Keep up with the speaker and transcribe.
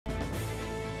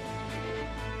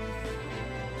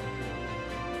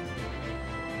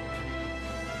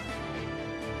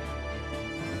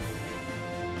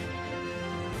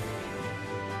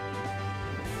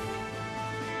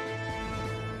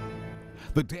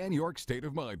The Dan Yorke State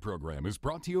of Mind program is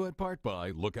brought to you in part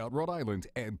by Lookout Rhode Island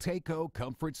and Taco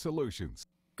Comfort Solutions.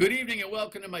 Good evening and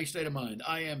welcome to my State of Mind.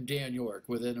 I am Dan Yorke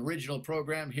with an original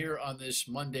program here on this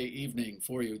Monday evening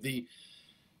for you. The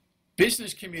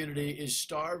business community is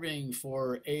starving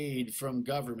for aid from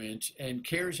government, and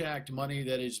CARES Act money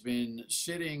that has been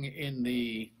sitting in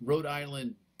the Rhode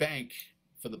Island bank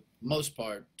for the most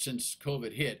part since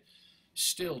COVID hit,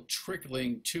 still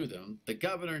trickling to them. The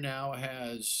governor now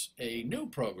has a new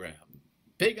program,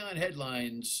 big on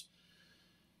headlines,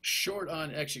 short on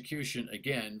execution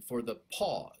again, for the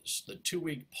pause, the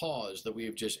 2-week pause that we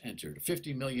have just entered.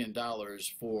 $50 million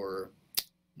for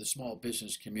the small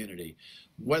business community.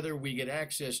 Whether we get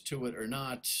access to it or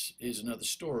not is another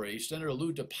story. Senator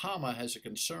DiPalma has a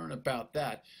concern about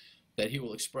that he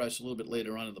will express a little bit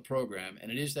later on in the program,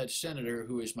 and it is that senator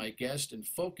who is my guest and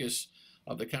focus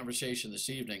of the conversation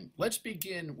this evening. Let's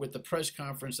begin with the press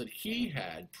conference that he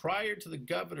had prior to the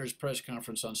governor's press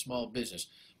conference on small business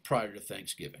prior to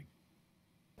Thanksgiving.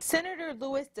 Senator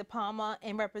DiPalma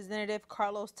and Representative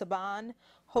Carlos Taban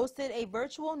hosted a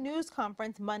virtual news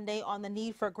conference Monday on the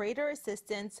need for greater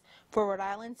assistance for Rhode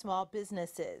Island small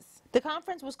businesses. The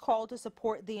conference was called to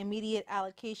support the immediate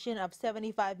allocation of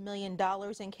 $75 million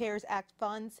in CARES Act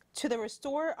funds to the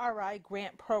Restore RI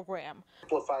grant program.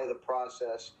 Simplify the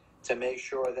process to make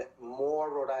sure that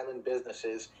more Rhode Island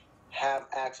businesses have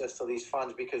access to these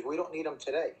funds, because we don't need them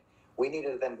today. We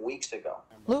needed them weeks ago.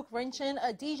 Luke Rinchin,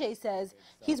 a DJ, says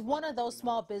he's one of those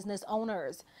small business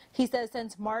owners. He says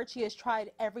since March he has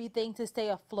tried everything to stay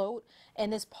afloat,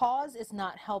 and this pause is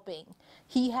not helping.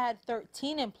 He had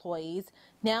 13 employees.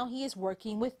 Now he is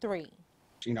working with 3.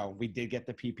 You know, we did get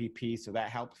the PPP, so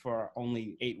that helped for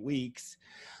only 8 weeks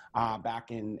back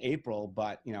in April.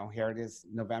 But, you know, here it is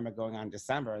November going on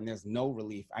December, and there's no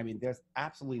relief. I mean, there's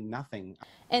absolutely nothing.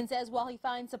 And says while he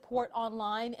finds support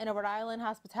online in a Rhode Island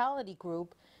hospitality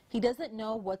group, he doesn't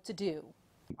know what to do.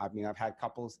 I mean, I've had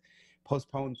couples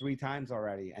postponed 3 times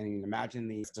already. I mean,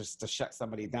 imagine just to shut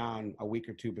somebody down a week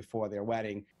or 2 before their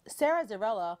wedding. Sarah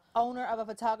Zarella, owner of a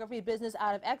photography business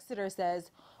out of Exeter,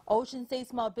 says Ocean State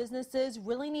small businesses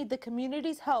really need the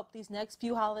community's help these next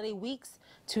few holiday weeks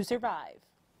to survive.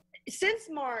 Since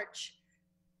March,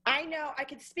 I know I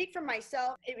can speak for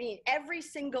myself. I mean, every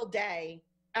single day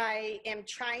I am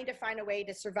trying to find a way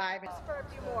to survive. For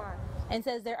a few more. And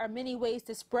says there are many ways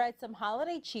to spread some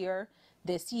holiday cheer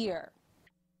this year.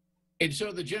 And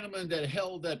so the gentleman that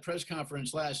held that press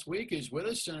conference last week is with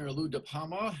us. Senator Lou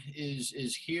DiPalma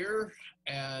is here,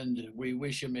 and we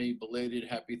wish him a belated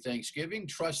happy Thanksgiving.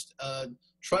 Trust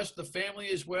the family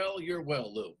as well. You're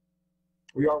well, Lou.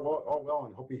 We are all well,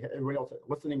 and hope everybody else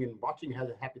listening and watching has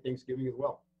a happy Thanksgiving as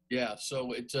well. Yeah,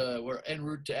 so we're en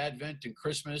route to Advent and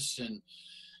Christmas, and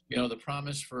you know, the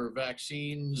promise for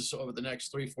vaccines over the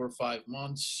next 3, 4, 5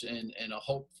 months, and a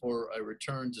hope for a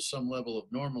return to some level of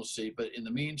normalcy. But in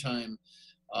the meantime,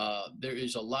 there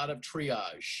is a lot of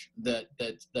triage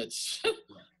that's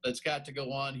that's got to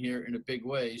go on here in a big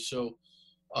way. So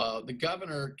the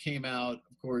governor came out,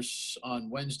 of course, on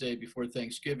Wednesday before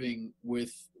Thanksgiving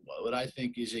with what I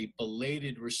think is a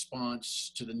belated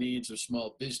response to the needs of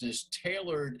small business,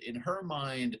 tailored in her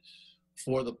mind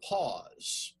for the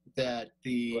pause that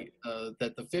the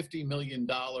 $50 million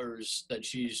that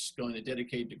she's going to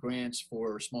dedicate to grants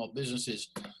for small businesses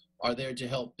are there to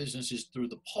help businesses through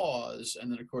the pause.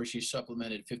 And then, of course, she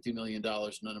supplemented $50 million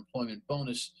in unemployment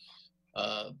bonus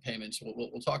payments.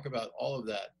 We'll talk about all of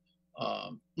that.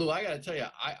 Lou, I got to tell you,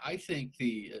 I think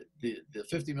the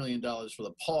 $50 million for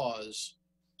the pause,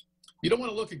 you don't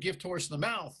want to look a gift horse in the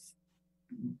mouth,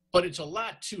 but it's a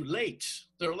lot too late.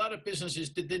 There are a lot of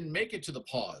businesses that didn't make it to the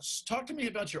pause. Talk to me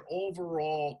about your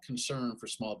overall concern for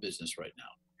small business right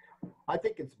now. I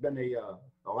think it's been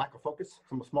a lack of focus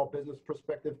from a small business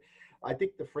perspective. I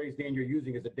think the phrase, Dan, you're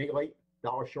using is a day late,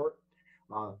 dollar short.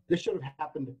 This should have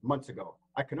happened months ago.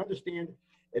 I can understand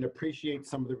and appreciate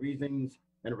some of the reasons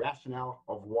and rationale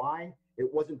of why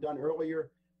it wasn't done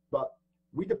earlier, but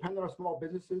we depend on our small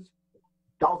businesses.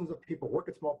 Thousands of people work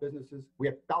at small businesses. We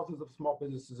have thousands of small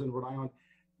businesses in Rhode Island.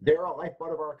 They're a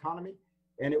lifeblood of our economy,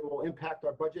 and it will impact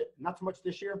our budget, not so much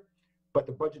this year, but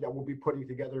the budget that we'll be putting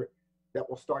together that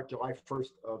will start July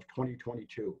 1st of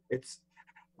 2022. It's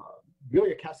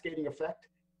really a cascading effect.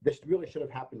 This really should have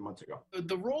happened months ago.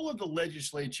 The role of the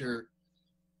legislature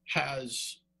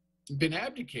has been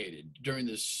abdicated during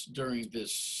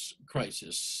this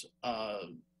crisis.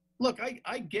 Look,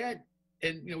 I get,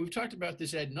 and you know, we've talked about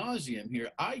this ad nauseum here.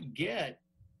 I get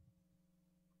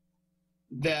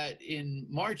that in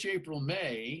March, April,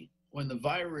 May, when the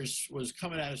virus was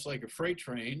coming at us like a freight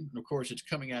train, and of course it's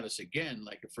coming at us again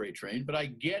like a freight train, but I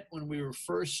get when we were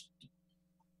first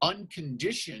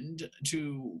unconditioned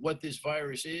to what this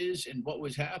virus is and what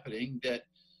was happening, that,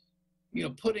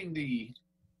 putting the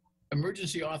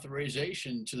emergency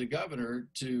authorization to the governor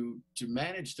to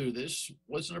manage through this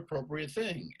was an appropriate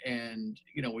thing. And,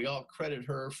 we all credit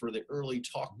her for the early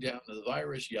talk down of the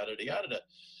virus, yada, yada, yada.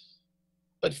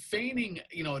 But feigning,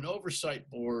 an oversight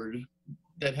board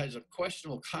that has a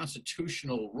questionable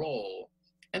constitutional role,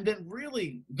 and then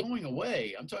really going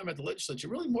away, I'm talking about the legislature,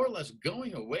 really more or less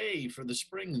going away for the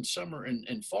spring and summer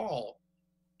and fall,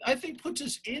 I think puts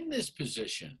us in this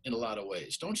position in a lot of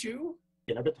ways, don't you?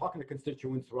 And I've been talking to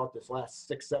constituents throughout this last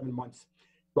 6-7 months,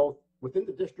 both within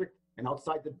the district and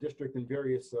outside the district, in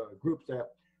various groups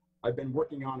that I've been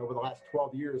working on over the last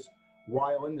 12 years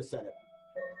while in the Senate.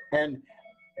 And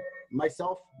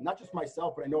myself, not just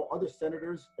myself, but I know other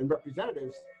senators and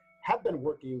representatives have been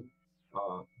working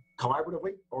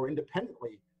collaboratively or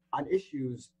independently on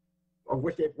issues of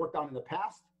which they've worked on in the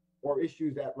past, or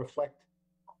issues that reflect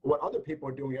what other people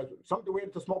are doing. As some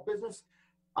related to small business,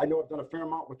 I know I've done a fair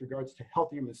amount with regards to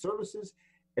health and human services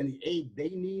and the aid they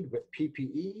need with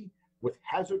PPE, with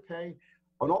hazard pay,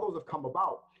 and all those have come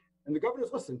about. And the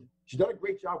governor's listened. She's done a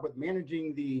great job with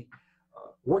managing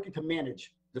working to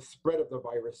manage the spread of the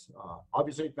virus.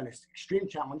 Obviously, it's been an extreme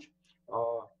challenge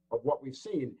of what we've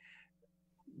seen.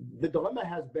 The dilemma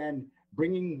has been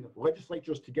bringing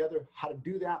legislatures together, how to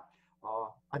do that.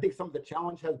 I think some of the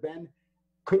challenge has been,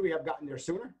 could we have gotten there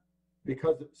sooner?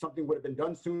 Because something would have been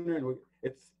done sooner, and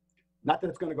it's not that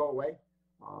it's going to go away.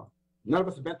 None of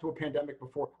us have been through a pandemic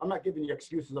before. I'm not giving you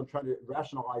excuses. I'm trying to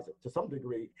rationalize it to some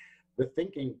degree, the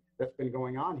thinking that's been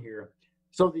going on here.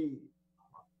 So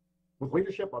with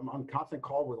leadership, I'm on constant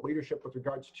call with leadership with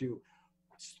regards to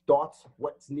thoughts,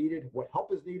 what's needed, what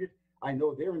help is needed. I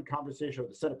know they're in conversation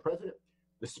with the Senate President,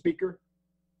 the Speaker,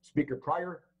 Speaker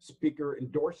prior, Speaker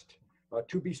endorsed,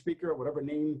 to-be Speaker, whatever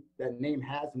name that name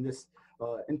has in this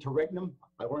interregnum.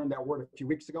 I learned that word a few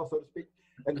weeks ago, so to speak.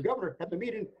 And the governor have been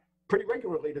meeting pretty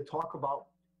regularly to talk about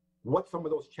what some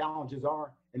of those challenges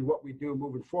are and what we do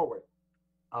moving forward.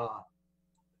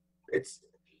 It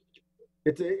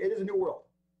is a new world.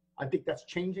 I think that's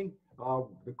changing.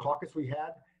 The caucus we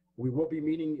will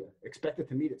be expected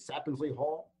to meet at Sappensley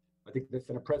Hall. I think the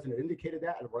Senate President indicated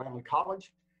that at Rhode Island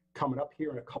College, coming up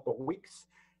here in a couple of weeks.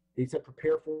 He said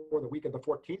prepare for the week of the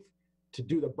 14th to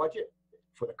do the budget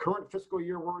for the current fiscal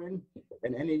year we're in,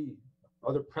 and any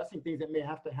other pressing things that may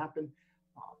have to happen.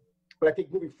 But I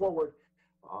think moving forward,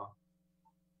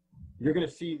 you're going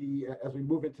to see as we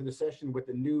move into the session with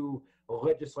the new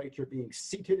legislature being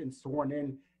seated and sworn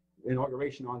in,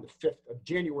 inauguration on the 5th of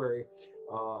January,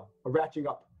 a ratcheting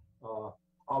up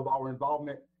of our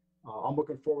involvement. I'm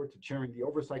looking forward to chairing the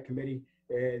Oversight Committee,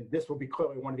 and this will be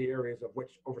clearly one of the areas of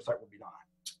which oversight will be done.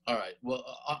 All right. Well,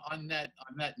 on that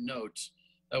note,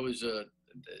 that was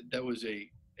a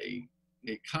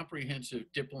comprehensive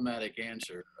diplomatic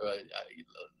answer.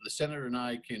 The senator and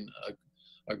I can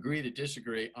agree to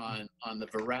disagree on the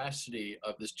veracity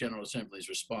of this General Assembly's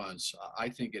response. I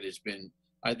think it has been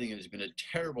a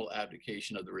terrible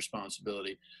abdication of the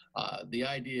responsibility. The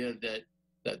idea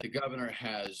that the governor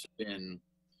has been,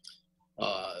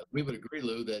 we would agree,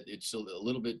 Lou, that it's a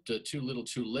little bit too little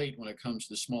too late when it comes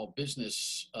to small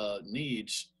business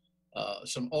needs.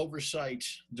 Some oversight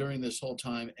during this whole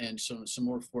time and some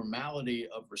more formality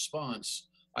of response,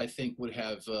 I think would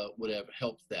have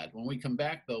helped that. When we come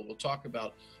back, though, we'll talk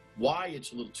about why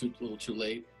it's a little too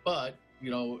late. But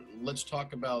let's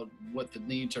talk about what the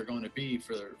needs are going to be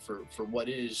for what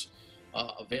is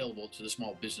available to the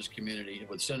small business community.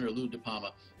 With Senator Lou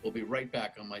DiPalma, we'll be right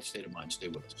back on My State of Mind. Stay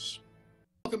with us.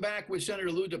 Welcome back with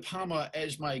Senator Lou DiPalma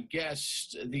as my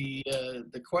guest.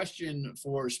 The question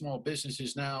for small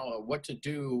businesses now, what to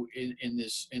do in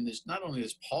this not only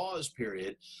this pause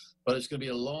period, but it's going to be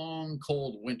a long,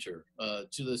 cold winter.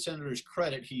 To the senator's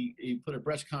credit, he put a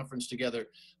press conference together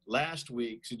last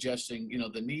week suggesting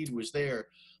the need was there.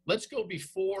 Let's go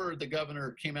before the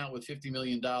governor came out with $50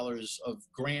 million of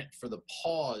grant for the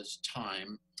pause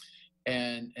time,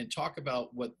 and talk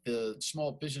about what the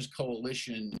Small Business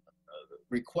Coalition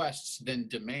requests then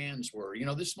demands were.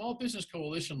 The Small Business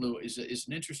Coalition, Lou, is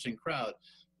an interesting crowd.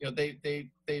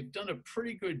 They've done a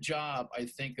pretty good job, I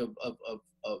think,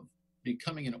 of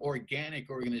becoming an organic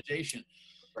organization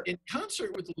in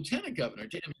concert with the Lieutenant Governor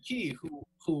Dan Yorke,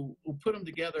 who put them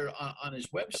together on his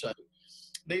website.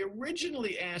 They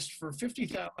originally asked for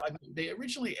 $50,000. They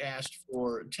originally asked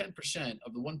for 10%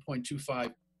 of the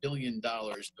 $1.25 billion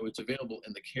that was available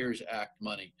in the CARES Act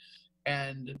money,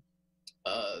 and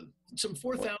Some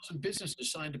 4,000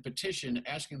 businesses signed a petition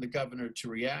asking the governor to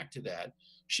react to that.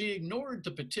 She ignored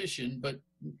the petition, but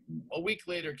a week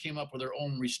later came up with her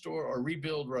own Restore or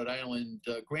Rebuild Rhode Island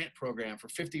grant program for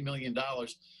 $50 million.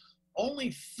 Only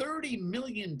 $30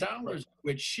 million,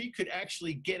 which she could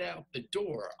actually get out the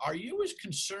door. Are you as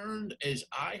concerned as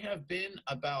I have been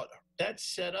about that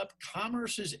setup,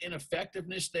 Commerce's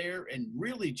ineffectiveness there, and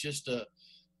really just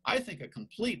I think a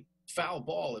complete foul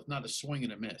ball, if not a swing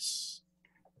and a miss?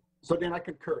 So Dan, I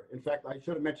concur. In fact, I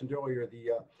should have mentioned earlier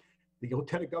the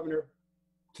lieutenant governor,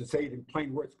 to say it in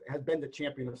plain words, has been the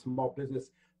champion of small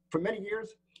business for many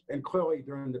years, and clearly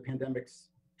during the pandemics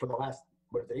for the last,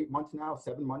 8 months now,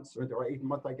 7 months, or 8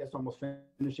 months, I guess, almost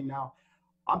finishing now.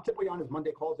 I'm typically on his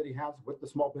Monday calls that he has with the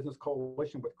Small Business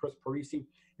Coalition with Chris Parisi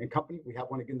and company. We have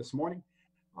one again this morning.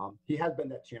 He has been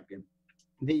that champion.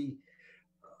 It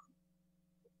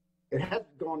has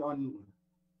gone on,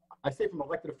 I say from an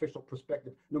elected official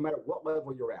perspective, no matter what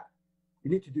level you're at,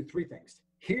 you need to do 3 things: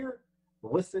 hear,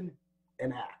 listen,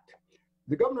 and act.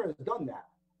 The governor has done that.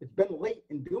 It's been late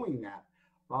in doing that.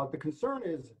 The concern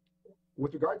is,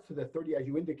 with regards to the 30, as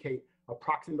you indicate,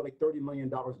 approximately $30 million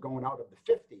going out of the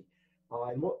 50.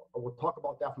 And we'll talk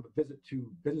about that from a visit to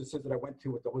businesses that I went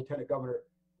to with the lieutenant governor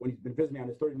when he's been visiting on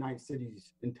his 39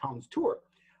 cities and towns tour.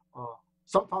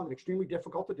 Some found it extremely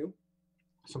difficult to do.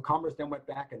 So Commerce then went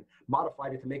back and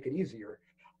modified it to make it easier.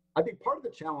 I think part of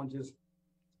the challenge is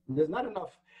there's not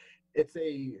enough. I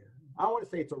don't want to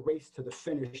say it's a race to the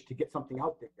finish to get something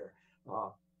out there.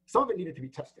 Some of it needed to be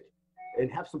tested and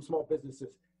have some small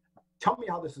businesses tell me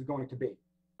how this is going to be.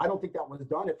 I don't think that was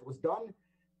done. If it was done,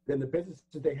 then the businesses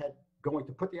they had going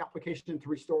to put the application into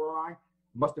Restore RI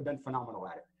must have been phenomenal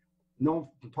at it. No,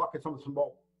 from talking to some of the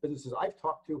small businesses I've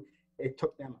talked to, it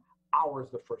took them hours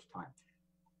the first time.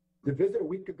 The visit a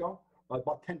week ago,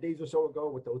 about 10 days or so ago,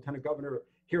 with the lieutenant governor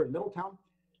here in Middletown,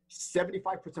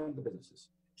 75% of the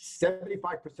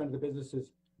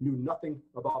businesses knew nothing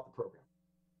about the program.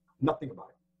 Nothing about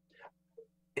it.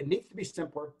 It needs to be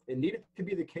simpler. It needed to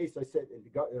be the case, I said, and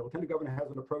the lieutenant governor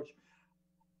has an approach.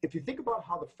 If you think about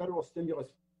how the federal stimulus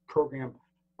program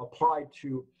applied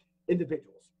to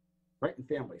individuals, right, and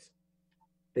families,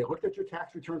 they looked at your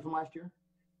tax return from last year,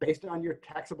 based on your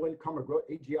taxable income or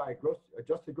AGI,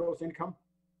 adjusted gross income.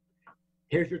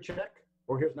 Here's your check,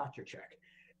 or here's not your check.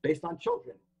 Based on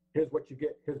children, here's what you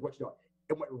get, here's what you don't.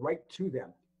 It went right to them.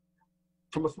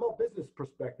 From a small business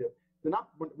perspective,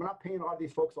 we're not paying a lot of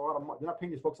these folks a lot of money. They're not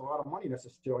paying these folks a lot of money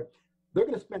necessarily. They're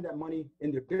going to spend that money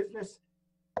in their business,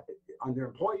 on their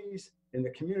employees, in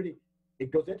the community.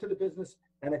 It goes into the business,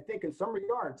 and I think in some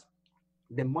regards,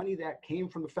 the money that came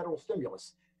from the federal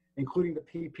stimulus, including the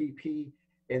PPP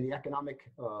and the economic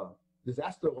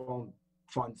disaster loan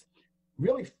funds,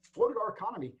 really floated our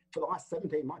economy for the last 7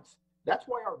 to 8 months. That's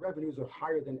why our revenues are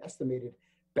higher than estimated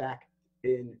back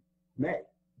in May.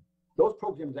 Those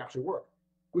programs actually work.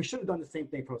 We should have done the same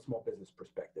thing from a small business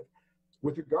perspective.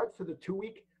 With regards to the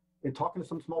 2-week, in talking to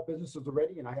some small businesses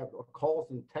already, and I have calls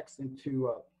and texts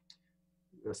into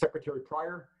Secretary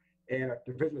Pryor and our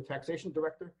Division of Taxation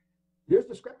Director, there's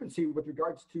discrepancy with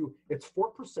regards to it's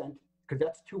 4%, because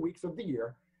that's 2 weeks of the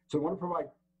year. So we want to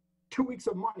provide 2 weeks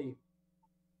of money,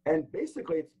 and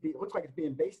basically it looks like it's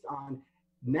being based on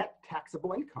net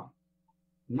taxable income,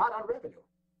 not on revenue.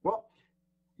 Well,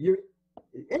 your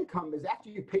income is after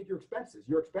you paid your expenses.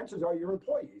 Your expenses are your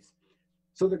employees.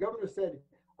 So the governor said,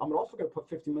 I'm also going to put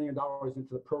 $50 million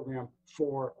into the program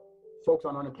for folks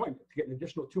on unemployment to get an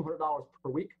additional $200 per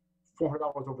week,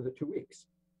 $400 over the 2 weeks.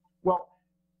 Well,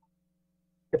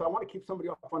 if I want to keep somebody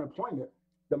off unemployment,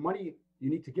 the money you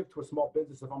need to give to a small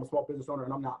business, if I'm a small business owner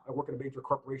and I'm not, I work at a major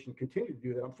corporation, continue to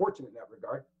do that, I'm fortunate in that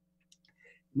regard,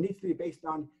 needs to be based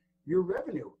on your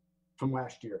revenue from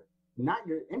last year, not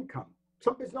your income.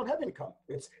 Some businesses don't have income.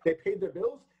 They paid their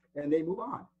bills and they move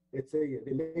on.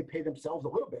 They may pay themselves a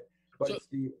little bit, but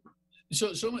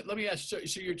So let me ask.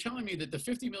 So you're telling me that the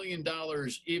 $50 million,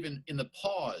 even in the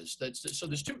pause, so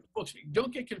there's two. Folks,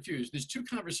 don't get confused. There's two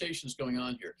conversations going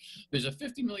on here. There's a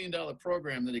 $50 million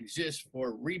program that exists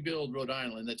for Rebuild Rhode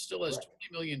Island that still has $20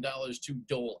 million to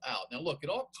dole out. Now, look, it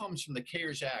all comes from the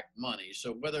CARES Act money.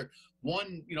 So whether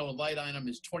one, light item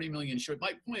is 20 million short,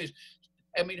 my point is,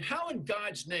 I mean, how in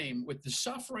God's name, with the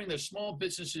suffering that small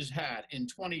businesses had in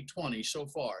 2020 so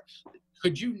far,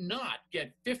 could you not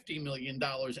get $50 million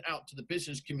out to the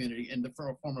business community in the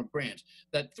form of grants?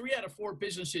 That 3 out of 4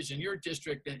 businesses in your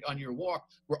district on your walk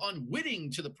were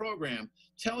unwitting to the program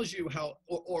tells you how,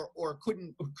 or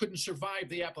couldn't survive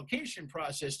the application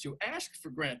process to ask for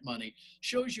grant money,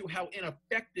 shows you how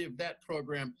ineffective that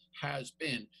program has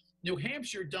been. New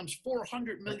Hampshire dumps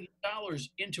 $400 million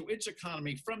into its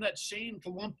economy from that same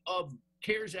lump of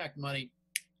CARES Act money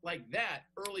like that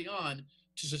early on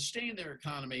to sustain their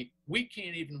economy. We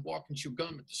can't even walk and chew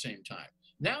gum at the same time.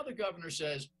 Now the governor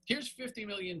says, here's $50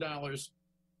 million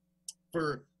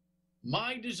for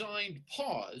my designed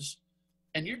pause,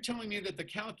 and you're telling me that the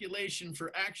calculation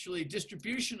for actually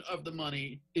distribution of the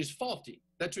money is faulty.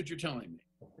 That's what you're telling me.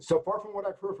 So far from what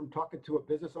I've heard from talking to a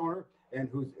business owner and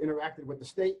who's interacted with the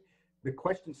state, the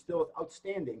question still is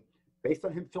outstanding. Based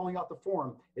on him filling out the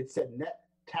form, it said net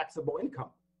taxable income.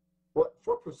 Well,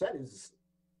 4% is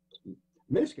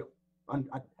minuscule on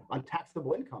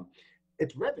taxable income.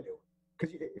 It's revenue.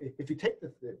 Because if you take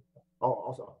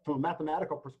also from a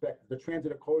mathematical perspective, the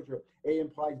transitive closure, A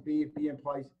implies B, B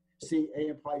implies C, A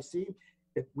implies C.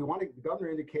 If we wanted, the governor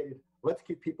indicated, let's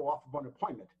keep people off of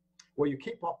unemployment. Well, you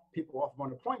keep people off of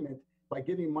unemployment by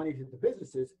giving money to the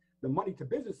businesses. The money to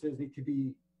businesses need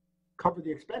to cover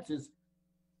the expenses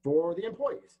for the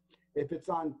employees. If it's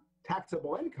on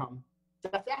taxable income,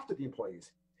 that's after the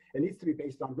employees. It needs to be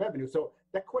based on revenue. So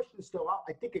that question is still out.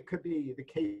 I think it could be the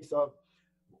case of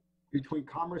between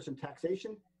commerce and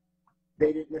taxation.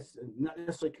 They didn't not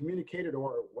necessarily communicate it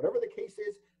or whatever the case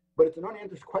is, but it's an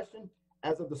unanswered question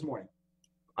as of this morning.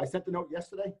 I sent the note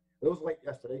yesterday. It was late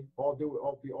yesterday. All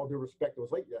due respect, it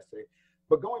was late yesterday.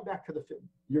 But going back to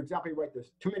you're exactly right.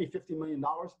 There's too many $50 million.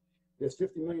 There's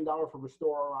 $50 million for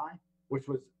Restore RI, which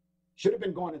should have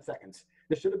been gone in seconds.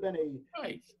 There should have been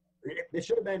There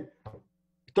should have been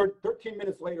 13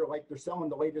 minutes later, like they're selling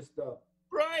the latest.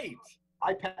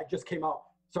 iPad just came out.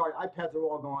 Sorry, iPads are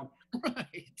all gone.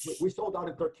 Right. We sold out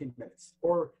in 13 minutes.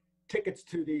 Or tickets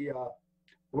to the.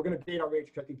 We're going to date our age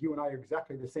because I think you and I are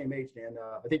exactly the same age, Dan.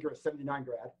 I think you're a '79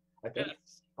 grad. I think.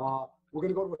 Yes. We're going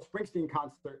to go to a Springsteen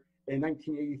concert in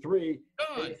 1983.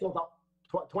 They sold out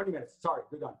 20 minutes. Sorry,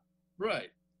 they're done.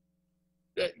 Right.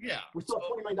 Yeah. We still have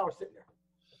 $20 million sitting there.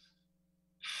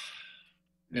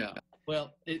 Yeah.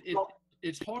 Well,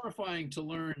 it's horrifying to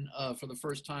learn for the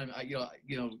first time.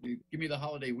 Give me the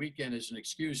holiday weekend as an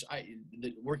excuse.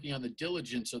 Working on the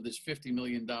diligence of this $50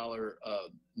 million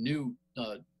new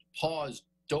pause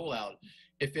dole out.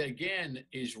 If it again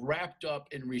is wrapped up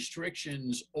in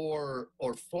restrictions or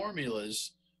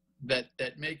formulas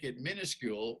that make it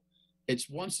minuscule, it's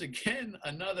once again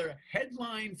another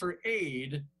headline for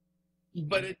aid,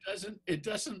 but it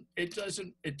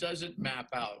doesn't map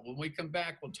out. When we come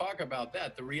back, we'll talk about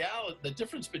that. The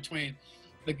difference between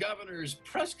the governor's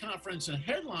press conference and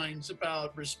headlines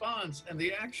about response and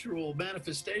the actual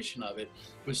manifestation of it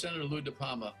with Senator Lou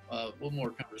DiPalma. A little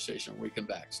more conversation when we come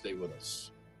back. Stay with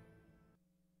us.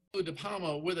 Lou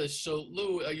DiPalma with us. So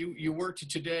Lou, you worked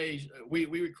today. We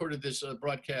recorded this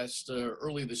broadcast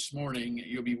early this morning.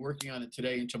 You'll be working on it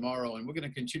today and tomorrow, and we're going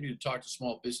to continue to talk to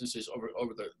small businesses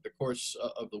over the course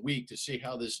of the week to see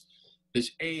how this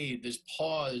aid, this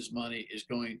pause money is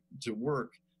going to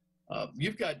work.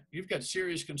 You've got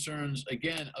serious concerns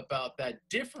again about that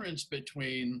difference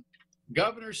between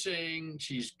governor saying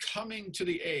she's coming to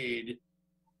the aid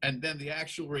and then the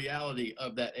actual reality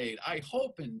of that aid. I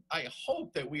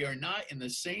hope that we are not in the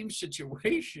same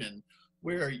situation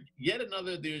where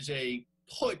there's a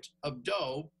put of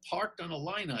dough parked on a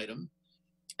line item,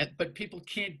 but people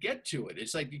can't get to it.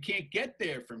 It's like you can't get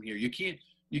there from here. You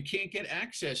can't get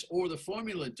access, or the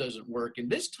formula doesn't work.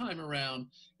 And this time around,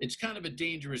 it's kind of a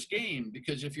dangerous game,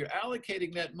 because if you're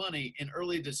allocating that money in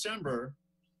early December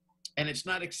and it's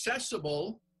not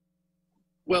accessible,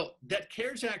 well, that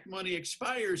CARES Act money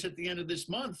expires at the end of this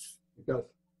month. It does.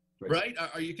 Right?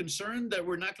 Are you concerned that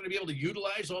we're not going to be able to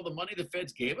utilize all the money the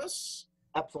feds gave us?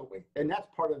 Absolutely. And that's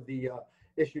part of the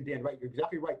issue, Dan, right? You're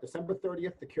exactly right. December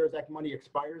 30th, the CARES Act money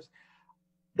expires.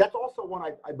 That's also one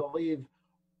I believe,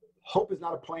 hope is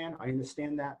not a plan. I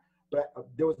understand that. But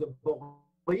there was a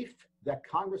belief that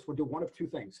Congress would do one of two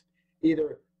things.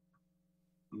 Either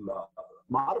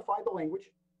modify the language,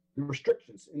 the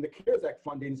restrictions in the CARES Act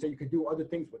funding, so you could do other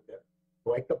things with it,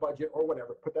 like the budget or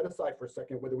whatever. Put that aside for a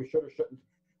second, whether we should or shouldn't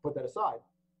put that aside.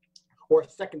 Or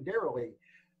secondarily,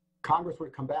 Congress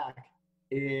would come back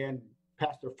and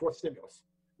pass their fourth stimulus,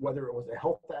 whether it was a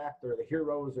Health Act or the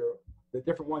HEROES or the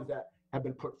different ones that have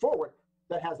been put forward.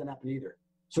 That hasn't happened either.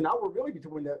 So now we're really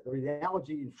between the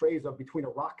analogy and phrase of between a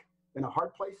rock and a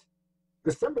hard place.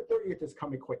 December 30th is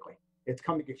coming quickly. It's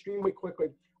coming extremely quickly.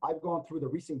 I've gone through the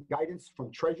recent guidance from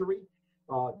Treasury.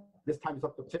 This time it's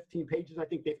up to 15 pages. I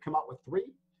think they've come out with 3.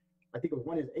 I think it was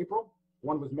one is April,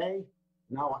 one was May.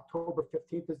 Now October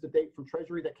 15th is the date from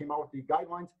Treasury that came out with the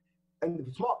guidelines. And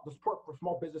the support for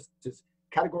small businesses is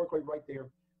categorically right there.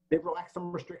 They've relaxed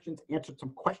some restrictions, answered some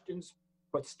questions,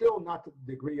 but still not to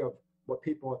the degree of what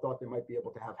people thought they might be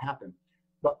able to have happen.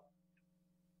 But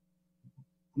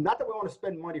not that we want to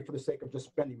spend money for the sake of just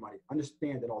spending money,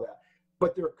 understand and all that.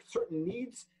 But there are certain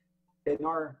needs in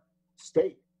our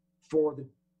state for the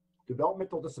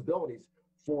developmental disabilities,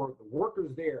 for the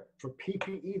workers there, for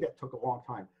PPE that took a long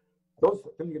time. Those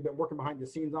things have been working behind the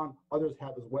scenes on, others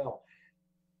have as well.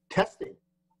 Testing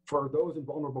for those in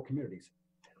vulnerable communities.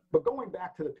 But going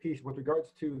back to the piece with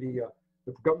regards to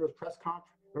the governor's press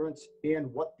conference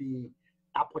and what the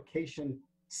application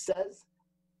says,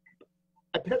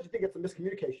 I potentially think it's a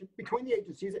miscommunication between the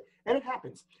agencies, and it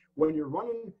happens. When you're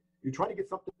trying to get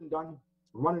something done,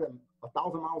 running at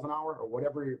 1,000 miles an hour or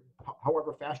whatever,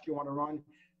 however fast you want to run,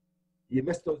 you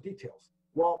miss those details.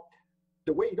 Well,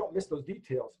 the way you don't miss those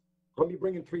details, let me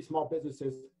bring in 3 small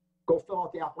businesses, go fill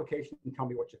out the application and tell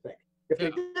me what you think. If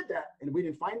they did that and we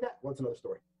didn't find that, well, it's another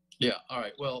story. Yeah. All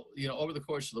right. Well, over the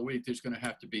course of the week, there's going to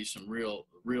have to be some real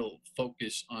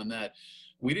focus on that.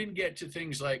 We didn't get to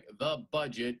things like the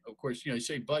budget. Of course, you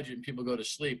say budget and people go to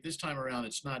sleep. This time around,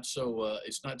 it's not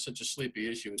such a sleepy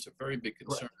issue. It's a very big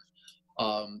concern.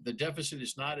 Right. The deficit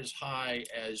is not as high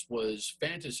as was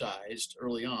fantasized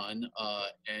early on,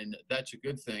 and that's a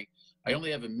good thing. I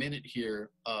only have a minute here.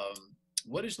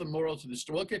 What is the moral to the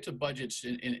story? We'll get to budgets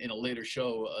in a later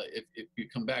show if you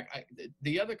come back.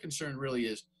 The other concern really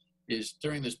is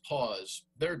during this pause,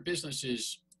 there are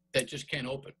businesses that just can't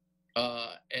open.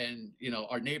 And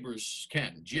our neighbors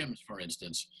can, gyms, for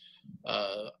instance.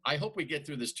 I hope we get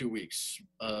through this 2 weeks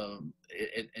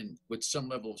and with some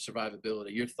level of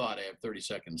survivability. Your thought, I have 30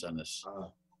 seconds on this.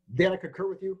 Dan, I concur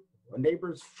with you.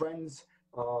 Neighbors, friends,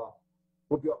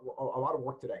 will be a lot of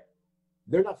work today.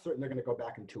 They're not certain they're going to go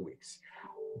back in 2 weeks.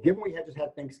 Given we had just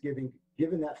had Thanksgiving,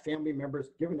 given that family members,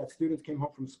 given that students came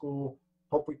home from school,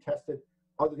 hopefully tested,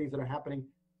 other things that are happening,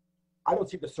 I don't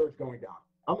see the surge going down.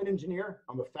 I'm an engineer.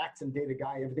 I'm a facts and data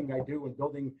guy. Everything I do in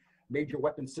building major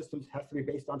weapon systems has to be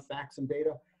based on facts and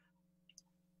data.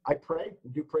 I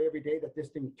do pray every day that this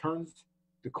thing turns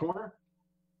the corner.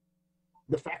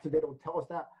 The facts and data will tell us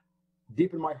that.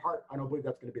 Deep in my heart, I don't believe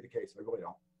that's going to be the case. I really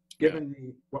don't,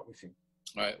 given what we've seen.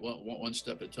 All right, well, one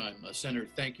step at a time. Senator,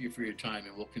 thank you for your time,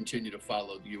 and we'll continue to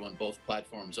follow you on both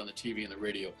platforms, on the TV and the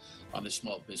radio, on the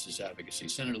small business advocacy.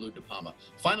 Senator Lou DiPalma.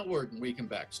 Final word, and we come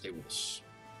back. Stay with us.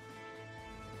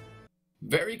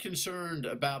 Very concerned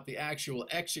about the actual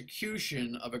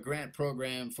execution of a grant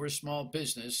program for small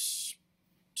business.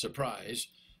 Surprise.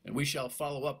 And we shall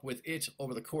follow up with it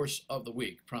over the course of the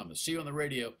week. Promise. See you on the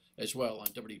radio as well on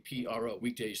WPRO,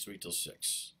 weekdays 3 till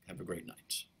 6. Have a great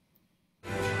night.